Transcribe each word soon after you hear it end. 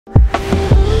So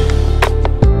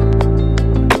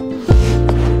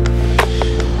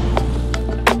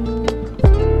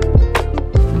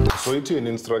it's an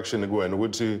instruction again,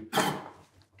 which is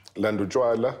land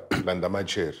utshwala, land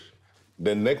amachair.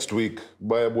 Then next week,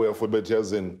 bayabuya for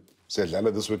betyazen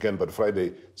siyadlala this weekend, but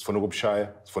Friday sifuna ukubushaya,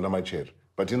 sifuna amachair.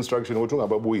 But instruction ukuthi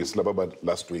ungababuyisi laba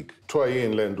last week. Kuthiwa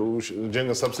yini le nto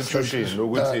njenge substitution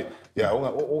ukuthi yeah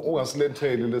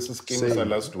ungasiletheli lesi scheme sa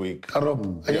last week.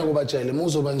 Karob, ake ngobatshele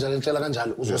muzoba njalo etshela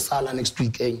kanjalo uzosala next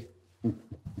week enye.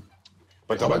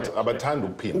 But abathanda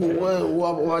ukuphinda.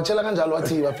 Watshela kanjalo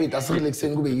wathi bafita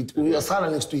asirelaxeni kube yithi uyosala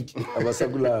next week.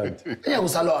 Abasakulandi.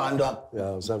 Usalwa abantu apha.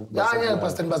 Yeah, usala.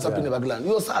 Pastor basaphinde bakulanda.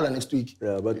 Uyosala next week.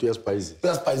 Yeah, but uyaspice.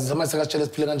 Uyaspice mase kasitshela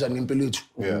siphile kanjani ngempilo yethu.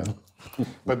 Yeah.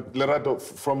 But Lerato,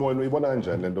 from when we went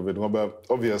kanjani lento bethu ngoba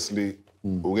obviously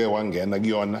uke wangena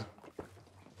kuyona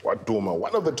waduma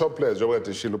one of the top players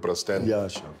njengoba Shilo Stanley. Yeah,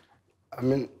 sure. I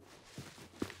mean,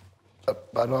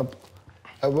 but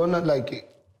I wanna like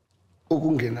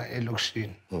ukungena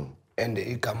elokishini and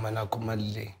igama lakho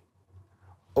malile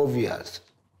obvious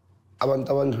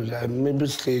abantu abandlula maybe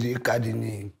sihleli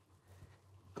egardening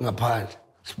ngaphandle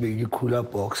sibeke ikhula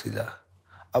box la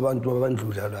abantu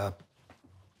abandlula lapha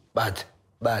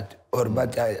but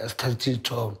I started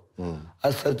Tom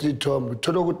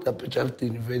thola ukuthi lapha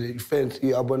eJardini vele ifence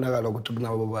iyabonakala ukuthi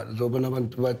kunabo bani zobona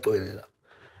abantu bagcwele la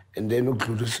and then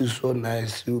ukudlulisa so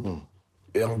nice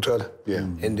uyangithola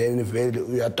and then vele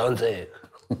uyadonseka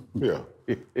yeah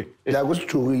la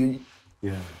kusijulu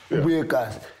yeah ubuye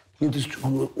kahle ngithi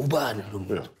sijulu ubani lo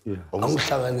muntu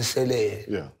angihlanganisele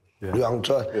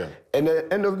uyangithola and at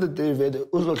the end of the day vele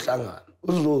uzohlangana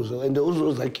uzozo and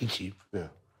uzoza gijima yeah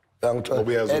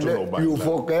uyangithola and you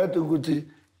forget ukuthi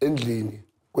endlini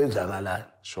kwenzakalani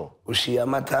sure ushiya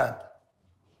amathatha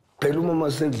phela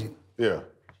umama sendlini yeah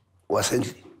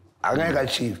wasendlini angeke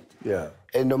achieve yeah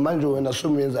and manje wena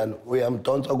somenzana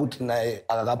uyamdonsa ukuthi naye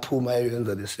akakaphuma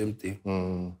ayenza the same thing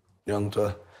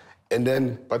uyangithola and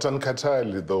then but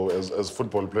unkhathali though as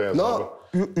football players no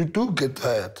you do get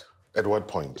tired at what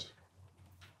point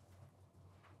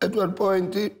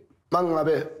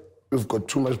mangabe you've got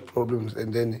too much problems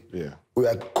and then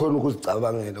uyakhona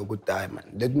ukuzicabangela ukuthi hayi man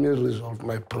let me resolve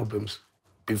my problems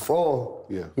before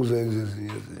uzenze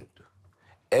ezinye izinto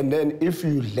and then if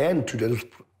you learn to those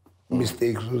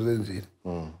mistakes uzenzile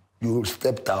you will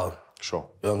step down sure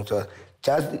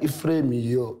just iframe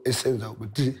iyo esenza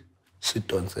ukuthi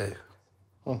sidonseke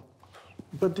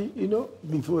but you know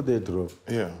before that drop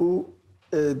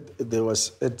there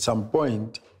was at some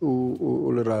point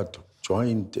Lerato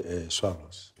joined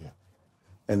Swallows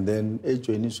and then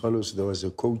joining Swallows there was a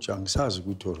coach angisazi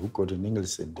ukuthi who got an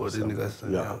English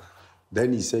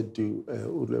then he said to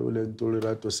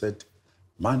Lerato said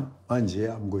manje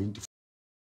I'm going to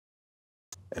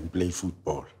and play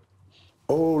football.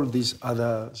 All these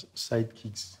other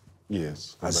sidekicks,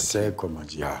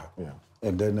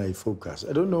 and then I focus.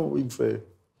 I don't know if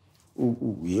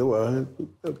you were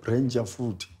a brancher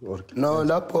food or no,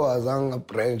 that was a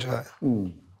brancher.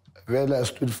 Well, I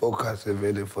stood focused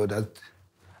for that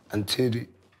until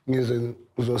we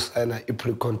sign a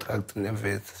pre-contract in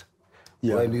the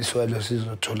while this was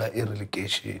a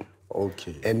relegation.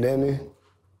 Okay. And then,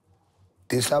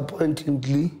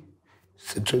 disappointingly,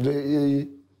 Saturday,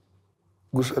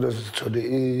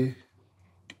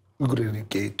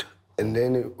 relegate. And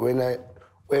then when I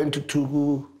went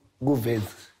to go vet,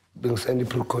 being signed a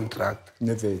pre-contract.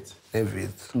 Nevet.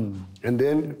 And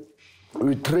then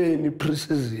we train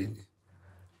pre-season.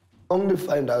 Only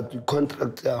find out the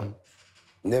contract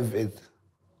Nevet.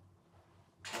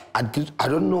 I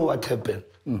don't know what happened.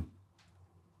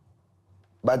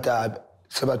 But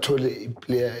Sabatole a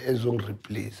player is on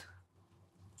replace.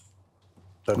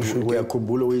 We are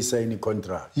Kubulo, we sign a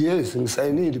contract. Yes, we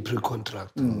signed the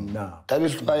pre-contract. No. That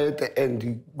is why at the end,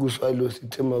 the Guswalo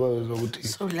system was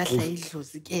so last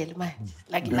again, man.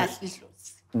 Like last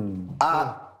issues.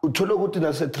 Utolo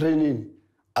as a training,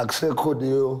 accept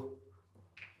code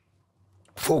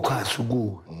focus to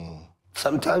go.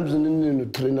 Sometimes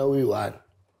in trainer we want.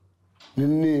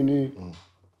 Nini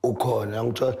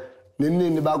ukona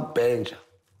nini backbench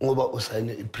ngoba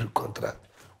usayine a pre-contract.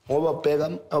 Ngoba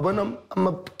bheka abona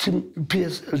ama-team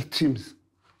PSL teams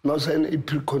mawusayine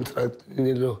i-pre-contract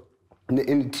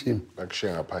in team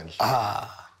bakushiya ngaphandle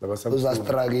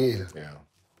uzastruggle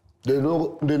they're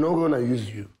not gonna use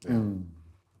you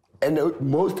and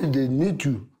mostly they need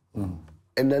you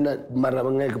and then mara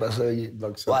bangeke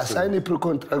basayine a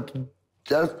pre-contract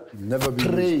just never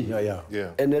pray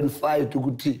and then fight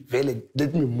ukuthi vele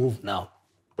let me move now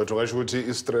but ungasho ukuthi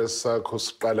i-stress sakho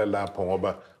siqala lapho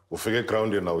ngoba ufike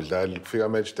ground yona udlali ufika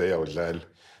match day awudlali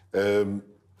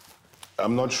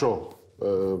I'm not sure.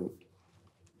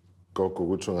 Gogo,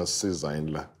 which one is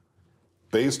la.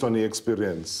 Based on the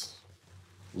experience,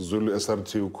 Zulu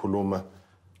SRT ukhuluma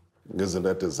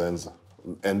ngezinto ezenza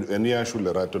and iyasho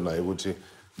Lerato naye ukuthi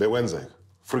bewenza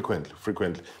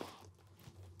frequently.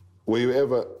 Were you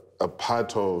ever a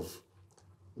part of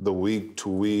the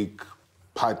week-to-week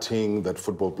partying that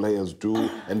football players do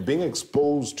and being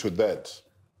exposed to that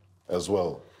as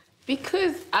well?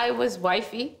 Because I was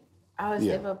wifey, I was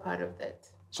never part of that.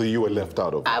 So you were left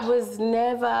out of it? I was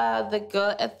never the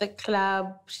girl at the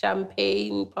club,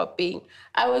 champagne popping.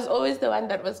 I was always the one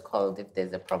that was called if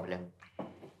there's a problem.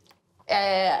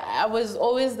 I was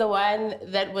always the one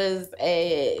that was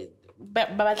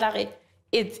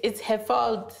it's her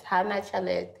fault, Hana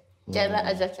Chalet,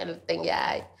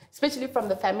 especially from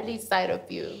the family side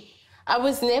of you. I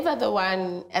was never the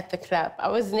one at the club. I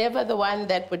was never the one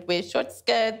that would wear short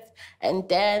skirts and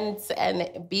dance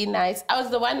and be nice. I was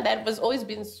the one that was always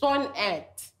being sworn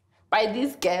at by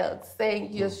these girls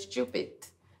saying, you're stupid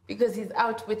because he's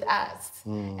out with us.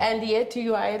 And yet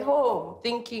you are at home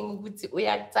thinking,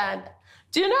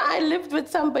 do you know I lived with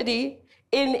somebody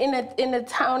in a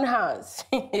townhouse?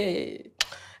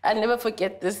 I'll never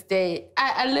forget this day.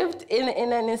 I lived in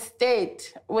an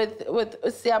estate with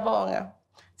Tshabalala.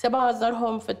 Tshabalala was not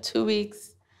home for 2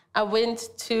 weeks. I went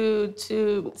to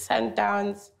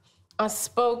Sundowns. I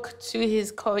spoke to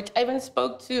his coach. I even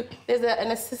spoke to, there's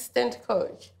an assistant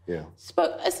coach. Yeah.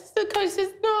 Assistant coach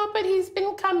says, no, but he's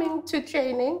been coming to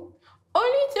training,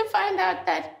 only to find out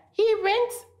that he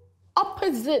rents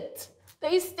opposite,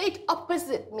 the estate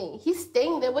opposite me. He's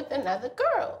staying there with another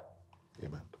girl. Yeah,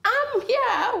 man. I'm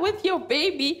here with your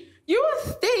baby. You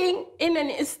are staying in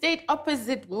an estate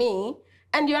opposite me,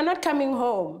 and you're not coming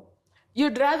home.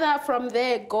 You'd rather from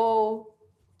there go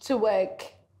to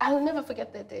work. I'll never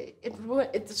forget that day.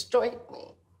 It destroyed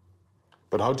me.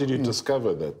 But how did you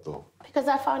discover that, though? Because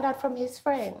I found out from his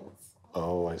friends.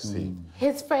 Oh, I see.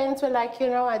 His friends were like, you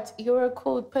know what, you're a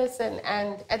cool person,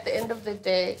 and at the end of the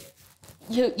day,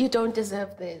 you don't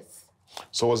deserve this.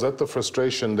 So was that the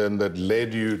frustration then that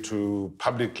led you to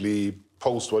publicly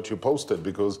post what you posted?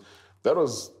 Because that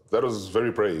was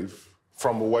very brave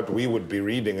from what we would be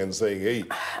reading and saying, hey.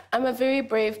 I'm a very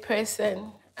brave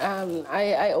person.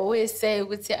 I always say,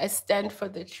 I stand for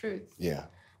the truth. Yeah.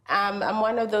 I'm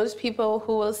one of those people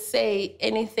who will say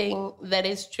anything that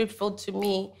is truthful to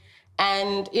me.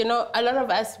 And, you know, a lot of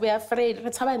us, we're afraid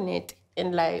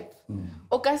in life.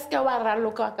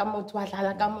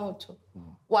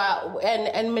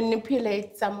 And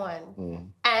manipulate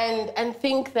someone and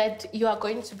think that you are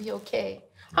going to be okay.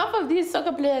 Half of these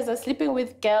soccer players are sleeping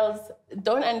with girls,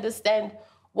 don't understand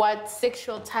what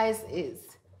sexual ties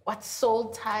is, what soul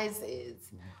ties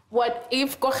is. What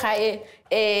if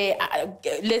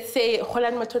let's say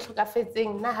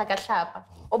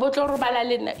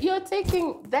you're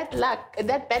taking that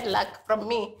bad luck from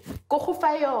me.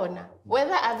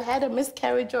 Whether I've had a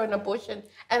miscarriage or an abortion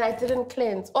and I didn't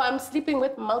cleanse, or I'm sleeping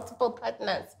with multiple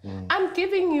partners, I'm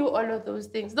giving you all of those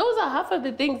things. Those are half of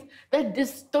the things that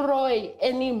destroy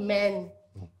any man,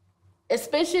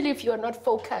 especially if you're not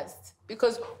focused.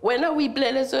 Because when we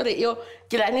play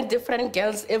different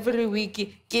girls every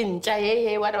week,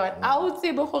 whatever, I would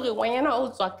say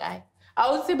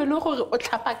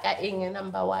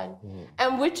number one.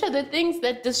 And which are the things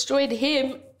that destroyed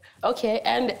him? Okay,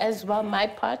 and as well, my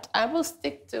part, I will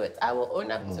stick to it. I will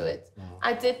own up to it.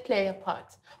 I did play a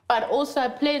part. But also I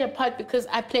played a part because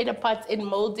I played a part in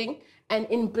molding and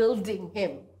in building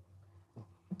him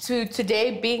to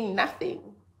today being nothing.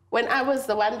 When I was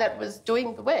the one that was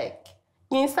doing the work.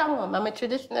 I'm a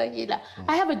traditional healer.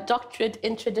 I have a doctorate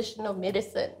in traditional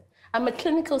medicine. I'm a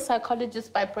clinical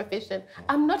psychologist by profession.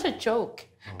 I'm not a joke.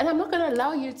 And I'm not going to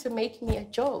allow you to make me a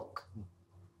joke.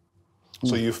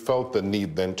 So you felt the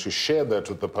need then to share that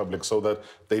with the public so that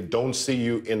they don't see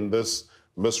you in this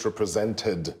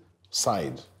misrepresented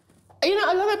side? You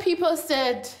know, a lot of people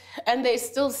said, and they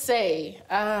still say,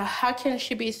 how can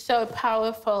she be so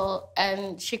powerful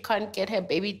and she can't get her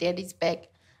baby daddies back?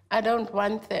 I don't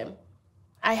want them.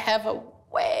 I have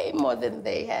way more than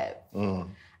they have.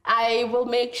 I will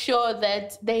make sure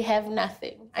that they have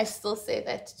nothing. I still say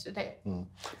that today.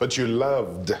 But you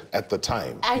loved at the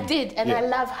time. I did, and I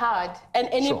love hard. And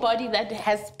anybody that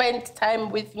has spent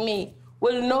time with me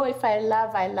will know if I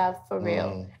love for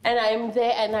real. And I'm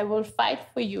there and I will fight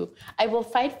for you. I will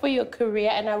fight for your career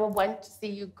and I will want to see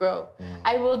you grow.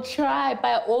 I will try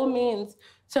by all means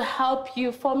to help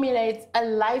you formulate a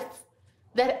life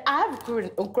that I've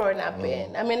grown up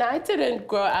in. I mean, I didn't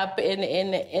grow up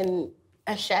in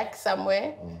a shack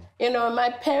somewhere. You know, my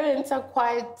parents are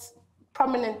quite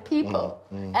prominent people.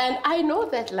 And I know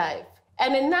that life.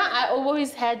 And then now I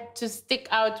always had to stick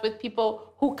out with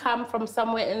people who come from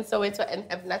somewhere in Soweto and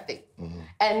have nothing.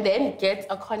 And then get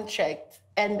a contract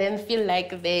and then feel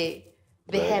like they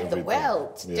have the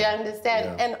wealth. Do you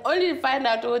understand? And only to find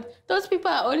out those people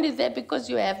are only there because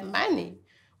you have money.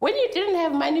 When you didn't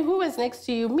have money, who was next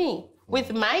to you? Me.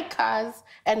 With my cars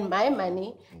and my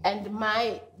money and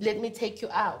let me take you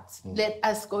out. Let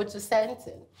us go to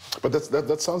Sandton. But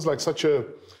that sounds like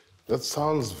that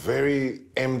sounds very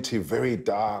empty, very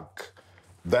dark.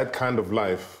 That kind of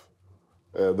life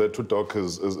that Tutok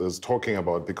is talking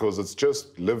about, because it's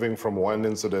just living from one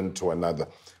incident to another.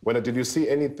 Did you see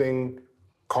anything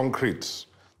concrete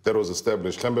that was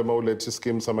established? Mhlambe mawulethe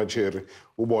scheme samacheri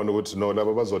ubone ukuthi no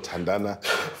laba bazothandana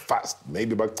fast,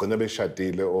 maybe bagcina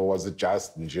beshadile, or was it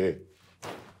just nje?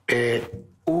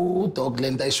 Udog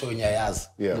lento ayishoyo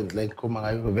ngiyayazi. Like khoma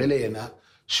ngayo vele yena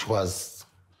she was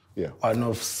one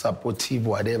of supportive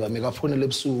whatever. Mekafonele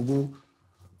ebusuku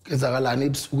kezakalana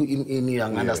ebusuku ini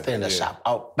understand sharp.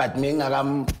 But mina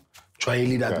ngakam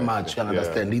that much, you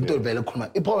understand. Into vele khoma.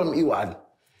 Iproblem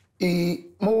i1.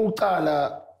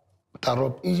 Mawuqala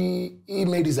Tarop, he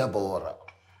made his abora.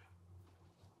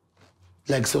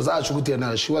 Like, so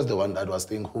she was the one that was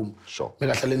staying home. Sure.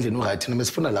 Yes.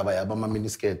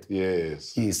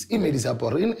 Yes, he made his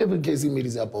abora. In every case, he made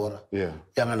his abora. Yeah.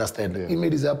 You understand? Yeah. He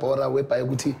made his abora,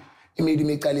 he made him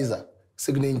a kaliza.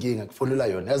 Signing, follow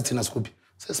lion, as Tina Scoop,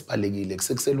 says Palegi, like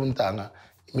Sexeluntanga,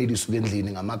 he made his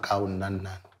leaning a Macau nan.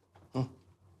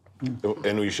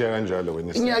 And we share Angela when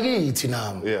you say,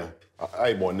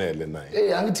 I bonele na.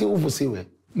 Angithi uvusiwe.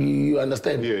 You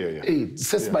understand? Yeah.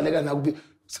 Sesibaleka na kubi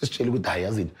sesitshela ukuthi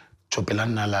hayazi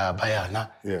chopelana nala bayana.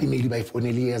 Imeli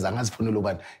bayifonela iyeza angazifonela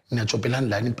ubani. Nina chopelana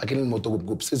la niphakela imoto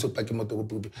kuphi sizophaka imoto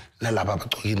kuphi nalaba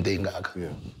abagcoka into engaka.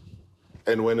 Yeah.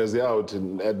 And when is out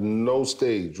at no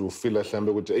stage you feel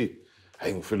mhlambe ukuthi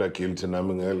hey ngifeel guilty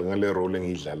nami ngale role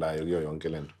engidlalayo kuyo yonke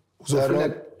lento.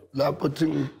 Uzofuna lapho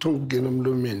thungena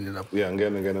emlomeni lapho. Yeah,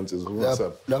 ngena nsizwa. What's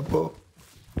up? Lapho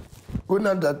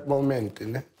kuna that moment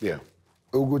ne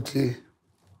ukuthi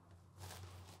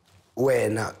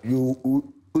wena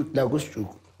you la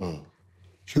kuSjuku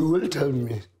you will tell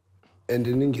me and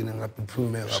ningina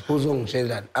ngaphumela ngapho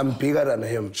uzongitshela I'm bigger than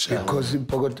him because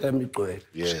ipokotho yami igcwele.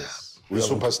 Yes, we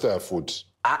superstar food.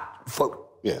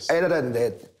 Yes, other than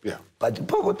that but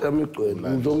ipokotho yami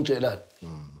igcwele uzongitshela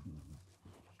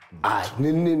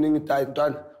nini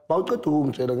ngitantwana bawuqeda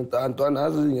ukungitshela ngitantwana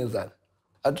azingezana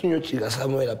athi ngiyochika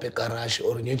somewhere lapha egarage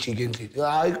or ngiyochika endlini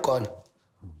hayi khona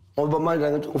ngoba manje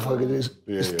ngathi ufakele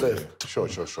isicelo. Sure.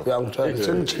 Uyangitshela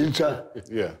sengijilcha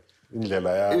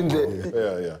indlela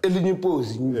yakho. Elinye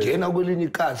ipozi ngena kwelinye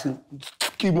ikhathi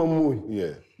skima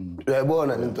omunye.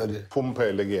 Uyayibona into le.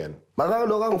 Phumphele kuyena.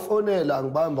 Makaloku angifonela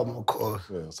ngibamba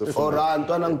amakhosi. For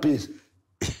antwana ngibhizi.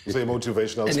 Say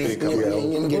motivational speaker.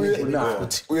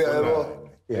 Uyayibona.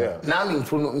 Nami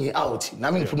ngifuna ngi-out,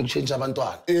 nami ngifuna ukuchange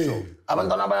abantwana.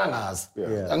 Abantwana bayangazi.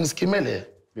 Angisikimele.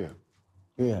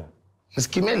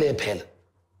 Ngisikimele phela.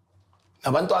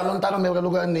 Abantwana untana meka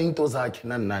lokho anento zakhe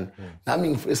nani. Nami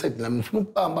ngifuna ngifuna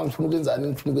ukubamba, ngifuna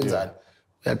ukwenzani.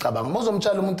 Uyacabanga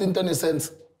mawuzomtshela umuntu into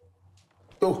enesense.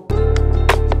 Yo.